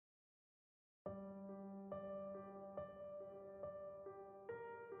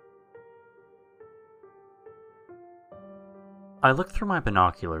I looked through my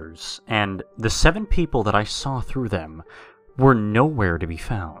binoculars, and the 7 people that I saw through them were nowhere to be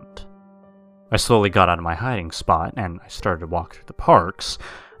found. I slowly got out of my hiding spot, and I started to walk through the parks,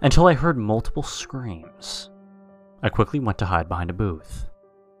 until I heard multiple screams. I quickly went to hide behind a booth.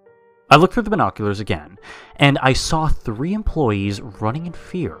 I looked through the binoculars again, and I saw 3 employees running in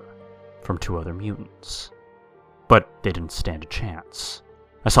fear from 2 other mutants. But they didn't stand a chance.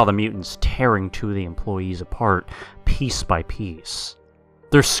 I saw the mutants tearing 2 of the employees apart, piece by piece.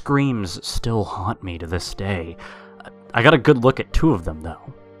 Their screams still haunt me to this day. I got a good look at 2 of them,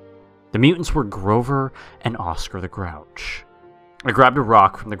 though. The mutants were Grover and Oscar the Grouch. I grabbed a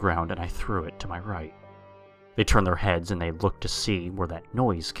rock from the ground and I threw it to my right. They turned their heads and they looked to see where that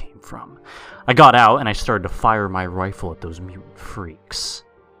noise came from. I got out and I started to fire my rifle at those mutant freaks.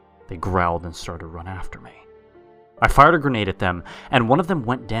 They growled and started to run after me. I fired a grenade at them, and one of them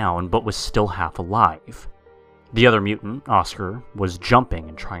went down but was still half alive. The other mutant, Oscar, was jumping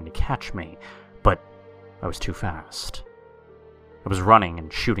and trying to catch me, but I was too fast. I was running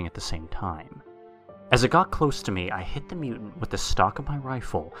and shooting at the same time. As it got close to me, I hit the mutant with the stock of my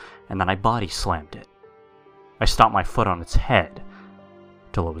rifle, and then I body slammed it. I stomped my foot on its head,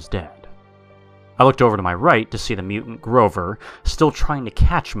 till it was dead. I looked over to my right to see the mutant Grover still trying to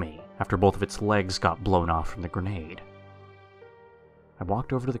catch me after both of its legs got blown off from the grenade. I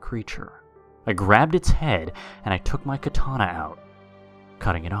walked over to the creature. I grabbed its head, and I took my katana out,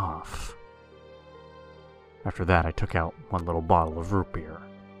 cutting it off. After that, I took out 1 little bottle of root beer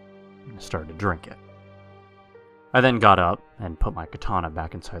and started to drink it. I then got up and put my katana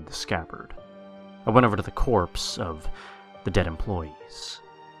back inside the scabbard. I went over to the corpse of the dead employees.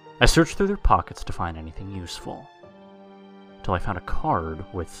 I searched through their pockets to find anything useful, till I found a card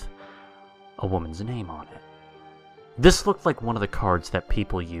with a woman's name on it. This looked like one of the cards that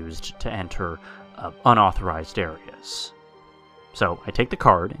people used to enter unauthorized areas. So I take the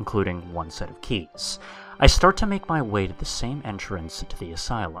card, including 1 set of keys. I start to make my way to the same entrance to the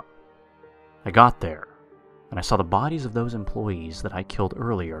asylum. I got there, and I saw the bodies of those employees that I killed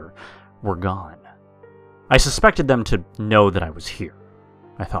earlier were gone. I suspected them to know that I was here,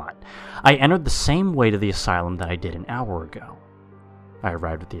 I thought. I entered the same way to the asylum that I did an hour ago. I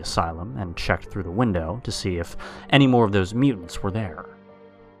arrived at the asylum and checked through the window to see if any more of those mutants were there.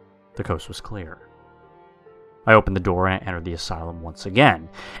 The coast was clear. I opened the door and I entered the asylum once again,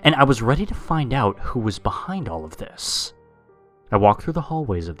 and I was ready to find out who was behind all of this. I walked through the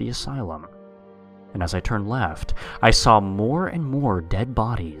hallways of the asylum, and as I turned left, I saw more and more dead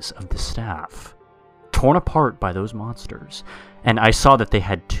bodies of the staff, torn apart by those monsters, and I saw that they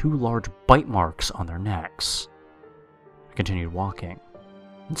had 2 large bite marks on their necks. I continued walking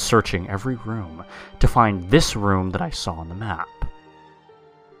and searching every room to find this room that I saw on the map.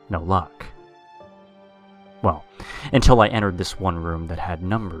 No luck. Well, until I entered this one room that had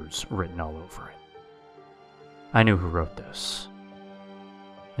numbers written all over it. I knew who wrote this.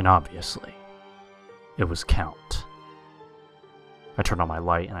 And obviously, it was Count. I turned on my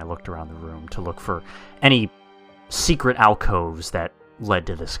light and I looked around the room to look for any secret alcoves that led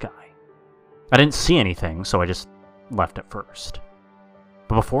to this guy. I didn't see anything, so I just left at first.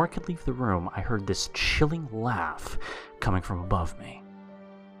 But before I could leave the room, I heard this chilling laugh coming from above me.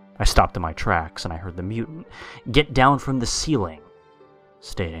 I stopped in my tracks and I heard the mutant get down from the ceiling,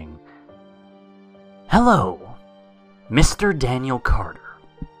 stating, "Hello, Mr. Daniel Carter.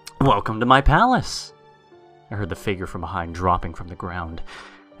 Welcome to my palace." I heard the figure from behind dropping from the ground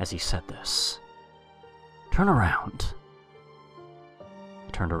as he said this. "Turn around."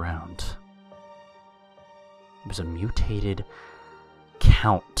 I turned around. It was a mutated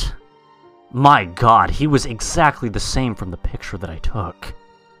Count. My God, he was exactly the same from the picture that I took.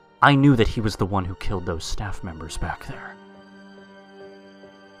 I knew that he was the one who killed those staff members back there.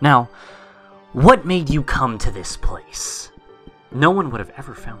 "Now, what made you come to this place?" No one would have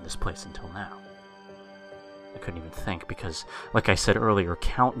ever found this place until now. I couldn't even think because, like I said earlier,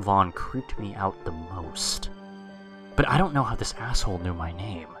 Count Von creeped me out the most. But I don't know how this asshole knew my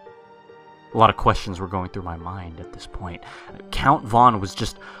name. A lot of questions were going through my mind at this point. Count Von was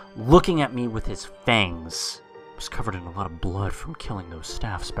just looking at me with his fangs. He was covered in a lot of blood from killing those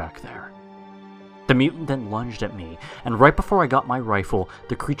staffs back there. The mutant then lunged at me, and right before I got my rifle,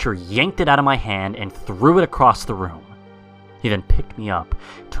 the creature yanked it out of my hand and threw it across the room. He then picked me up,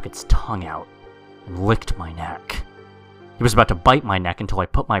 took its tongue out, and licked my neck. He was about to bite my neck until I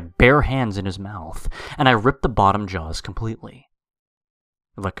put my bare hands in his mouth, and I ripped the bottom jaws completely.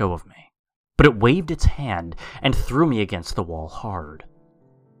 It let go of me, but it waved its hand and threw me against the wall hard.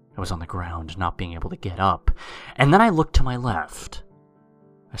 I was on the ground, not being able to get up, and then I looked to my left.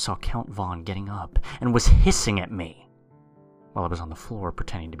 I saw Count Von getting up and was hissing at me. while I was on the floor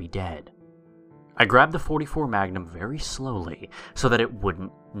pretending to be dead. I grabbed the .44 Magnum very slowly so that it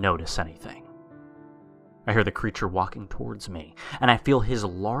wouldn't notice anything. I hear the creature walking towards me, and I feel his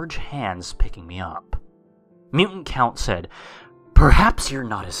large hands picking me up. Mutant Count said, "Perhaps you're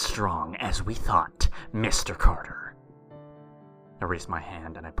not as strong as we thought, Mr. Carter." I raised my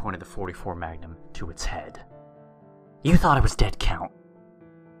hand and I pointed the .44 Magnum to its head. "You thought I was dead, Count.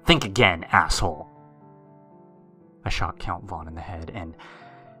 Think again, asshole." I shot Count Vaughn in the head, and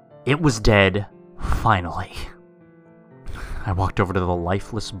it was dead, finally. I walked over to the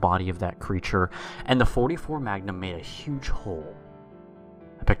lifeless body of that creature, and the .44 Magnum made a huge hole.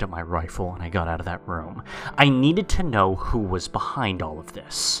 I picked up my rifle and I got out of that room. I needed to know who was behind all of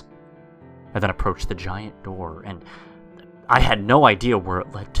this. I then approached the giant door, and I had no idea where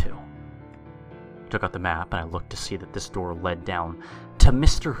it led to. I took out the map and I looked to see that this door led down to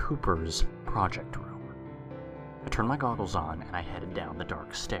Mr. Hooper's project room. I turned my goggles on and I headed down the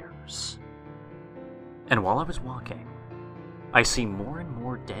dark stairs. And while I was walking, I see more and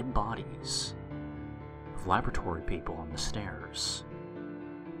more dead bodies of laboratory people on the stairs.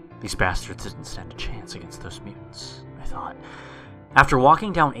 These bastards didn't stand a chance against those mutants, I thought. After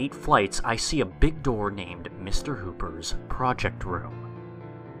walking down 8 flights, I see a big door named Mr. Hooper's project room.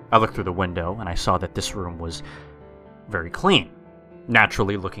 I looked through the window and I saw that this room was very clean,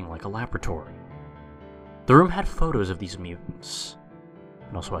 naturally looking like a laboratory. The room had photos of these mutants,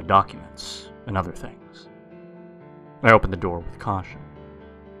 and also had documents and other things. I opened the door with caution.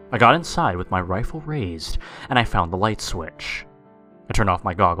 I got inside with my rifle raised, and I found the light switch. I turned off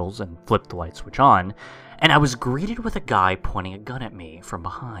my goggles and flipped the light switch on, and I was greeted with a guy pointing a gun at me from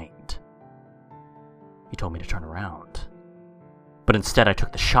behind. He told me to turn around, but instead I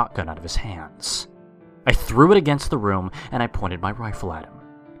took the shotgun out of his hands. I threw it against the room, and I pointed my rifle at him.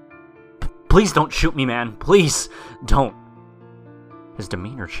 "Please don't shoot me, man. Please don't." His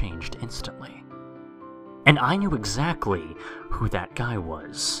demeanor changed instantly, and I knew exactly who that guy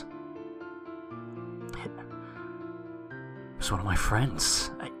was. It was one of my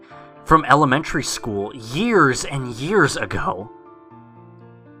friends from elementary school years and years ago,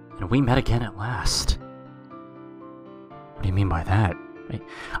 and we met again at last. What do you mean by that?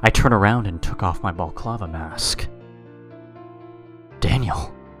 I turned around and took off my balaclava mask.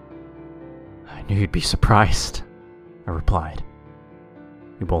 "Daniel, I knew you'd be surprised," I replied.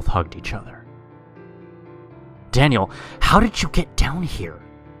 We both hugged each other. "Daniel, how did you get down here?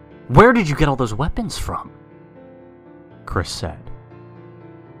 Where did you get all those weapons from?" Chris said,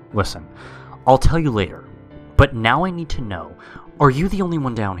 "Listen, I'll tell you later, but now I need to know, are you the only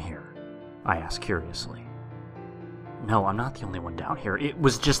one down here?" I asked curiously. "No, I'm not the only one down here. It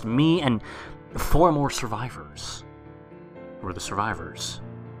was just me and 4 more survivors." "Who were the survivors?"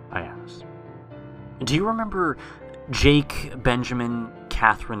 I asked. "Do you remember Jake, Benjamin,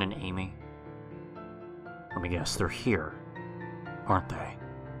 Catherine, and Amy?" "Let me guess, they're here, aren't they?"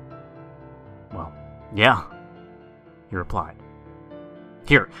 "Well, yeah," he replied.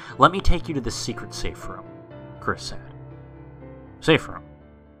 "Here, let me take you to the secret safe room," Chris said. "Safe room?"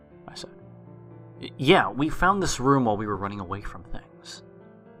 I said. "Yeah, we found this room while we were running away from things."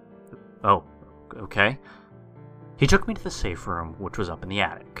 "Oh, okay." He took me to the safe room, which was up in the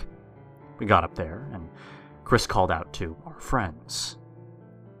attic. We got up there, and Chris called out to our friends.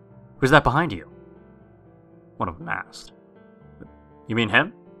 "Who's that behind you?" One of them asked. "You mean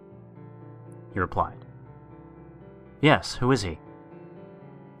him?" He replied. "Yes, who is he?"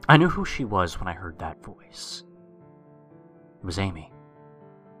 I knew who she was when I heard that voice. It was Amy.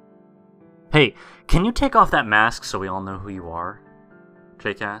 "Hey, can you take off that mask so we all know who you are?"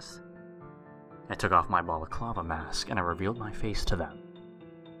 Jake asked. I took off my balaclava mask and I revealed my face to them.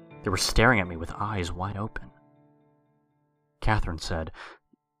 They were staring at me with eyes wide open. Catherine said,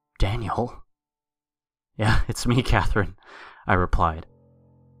 "Daniel?" "Yeah, it's me, Catherine," I replied.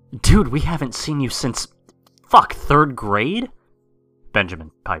 "Dude, we haven't seen you since, 3rd grade?"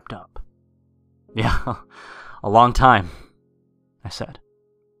 Benjamin piped up. "Yeah, a long time," I said.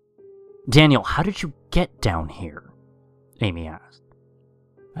 "Daniel, how did you get down here?" Amy asked.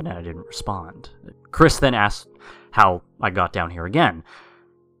 And I didn't respond. Chris then asked how I got down here again,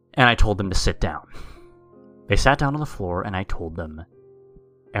 and I told them to sit down. They sat down on the floor, and I told them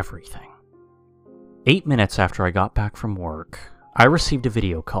everything. 8 minutes after I got back from work, I received a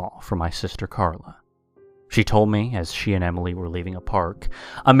video call from my sister Carla. She told me, as she and Emily were leaving a park,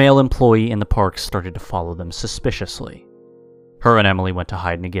 a male employee in the park started to follow them suspiciously. Her and Emily went to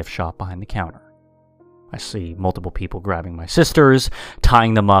hide in a gift shop behind the counter. I see multiple people grabbing my sisters,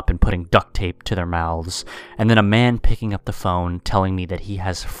 tying them up and putting duct tape to their mouths, and then a man picking up the phone telling me that he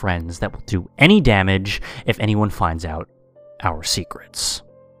has friends that will do any damage if anyone finds out our secrets.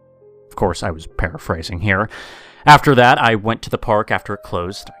 Of course, I was paraphrasing here. After that, I went to the park after it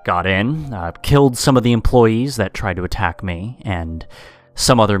closed. I got in, killed some of the employees that tried to attack me, and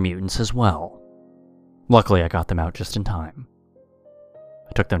some other mutants as well. Luckily, I got them out just in time.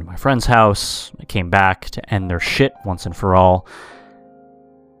 I took them to my friend's house. I came back to end their shit once and for all.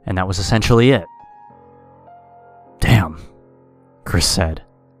 And that was essentially it. Damn, Chris said.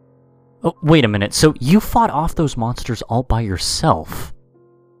 Oh, wait a minute, so you fought off those monsters all by yourself?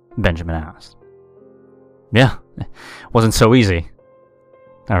 Benjamin asked. Yeah, it wasn't so easy,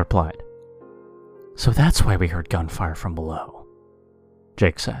 I replied. So that's why we heard gunfire from below,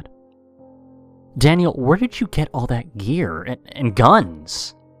 Jake said. Daniel, where did you get all that gear and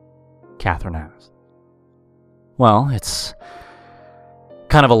guns? Catherine asked. Well, it's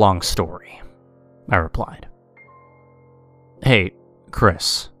kind of a long story, I replied. Hey,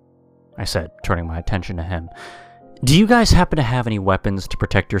 Chris, I said, turning my attention to him. Do you guys happen to have any weapons to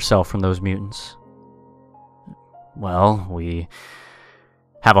protect yourself from those mutants? Well, we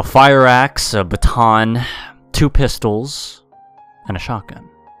have a fire axe, a baton, 2 pistols, and a shotgun.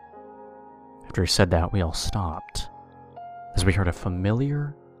 After he said that, we all stopped, as we heard a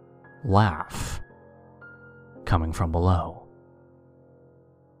familiar laugh coming from below.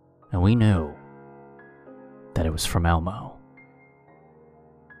 And we knew that it was from Elmo.